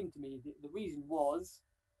it came to me, the reason was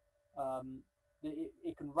that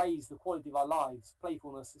it can raise the quality of our lives.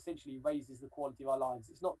 Playfulness essentially raises the quality of our lives.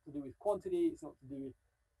 It's not to do with quantity, it's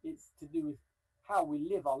to do with how we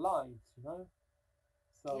live our lives, you know.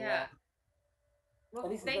 So yeah. Well,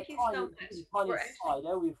 and this thank is a you tiny, so much. tiny side. I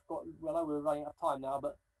know we're running out of time now,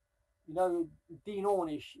 but you know, Dean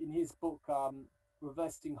Ornish in his book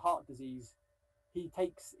Reversing Heart Disease, he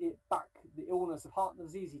takes it back, the illness of heart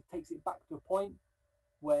disease, he takes it back to a point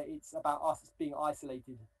where it's about us being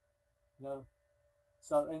isolated, you know.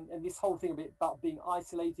 So and this whole thing about being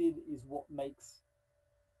isolated is what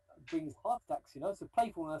brings heart attacks, you know. So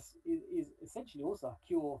playfulness is essentially also a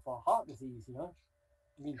cure for heart disease, you know.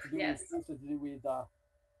 I mean, Yes. also to do with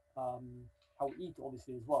how we eat,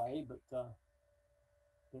 obviously, as well, eh?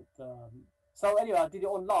 So anyway, I did it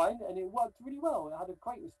online and it worked really well. It had a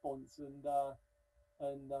great response, and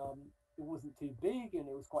it wasn't too big, and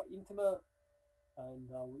it was quite intimate, and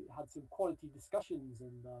we had some quality discussions.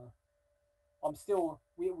 And I'm still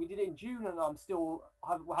we did it in June, and we'll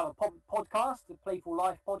have a podcast, the Playful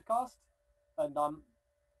Life podcast, and I'm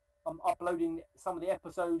uploading some of the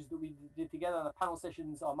episodes that we did together and the panel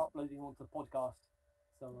sessions. I'm uploading onto the podcast.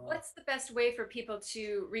 So What's the best way for people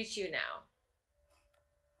to reach you now?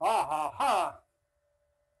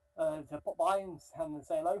 To pop by and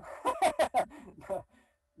say hello.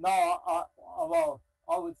 No, well,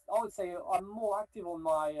 I would say I'm more active on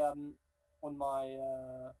the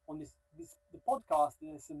podcast.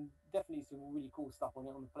 There's definitely some really cool stuff on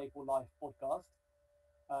it, on the Playful Life podcast,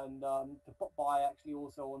 and to pop by actually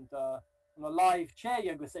also on a live chair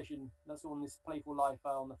yoga session that's on this Playful Life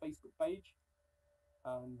on the Facebook page,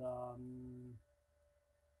 and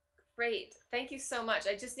Great. Thank you so much.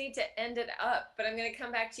 I just need to end it up, but I'm going to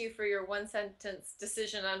come back to you for your one sentence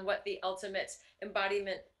decision on what the ultimate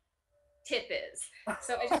embodiment tip is.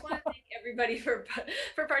 So I just want to thank everybody for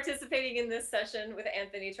participating in this session with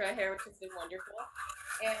Anthony Trahair, which has been wonderful,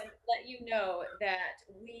 and let you know that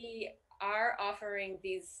we are offering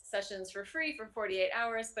these sessions for free for 48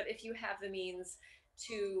 hours. But if you have the means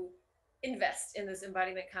to invest in this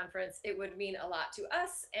embodiment conference, it would mean a lot to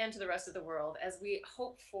us and to the rest of the world, as we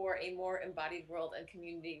hope for a more embodied world and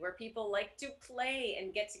community where people like to play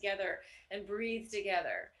and get together and breathe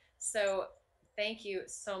together. So thank you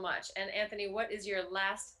so much. And Anthony, what is your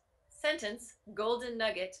last sentence, golden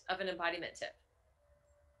nugget of an embodiment tip?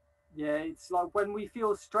 Yeah, it's like when we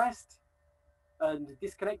feel stressed and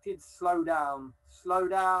disconnected, slow down,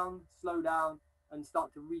 and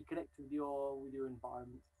start to reconnect with your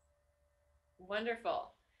environment.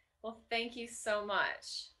 Wonderful. Well, thank you so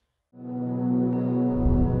much.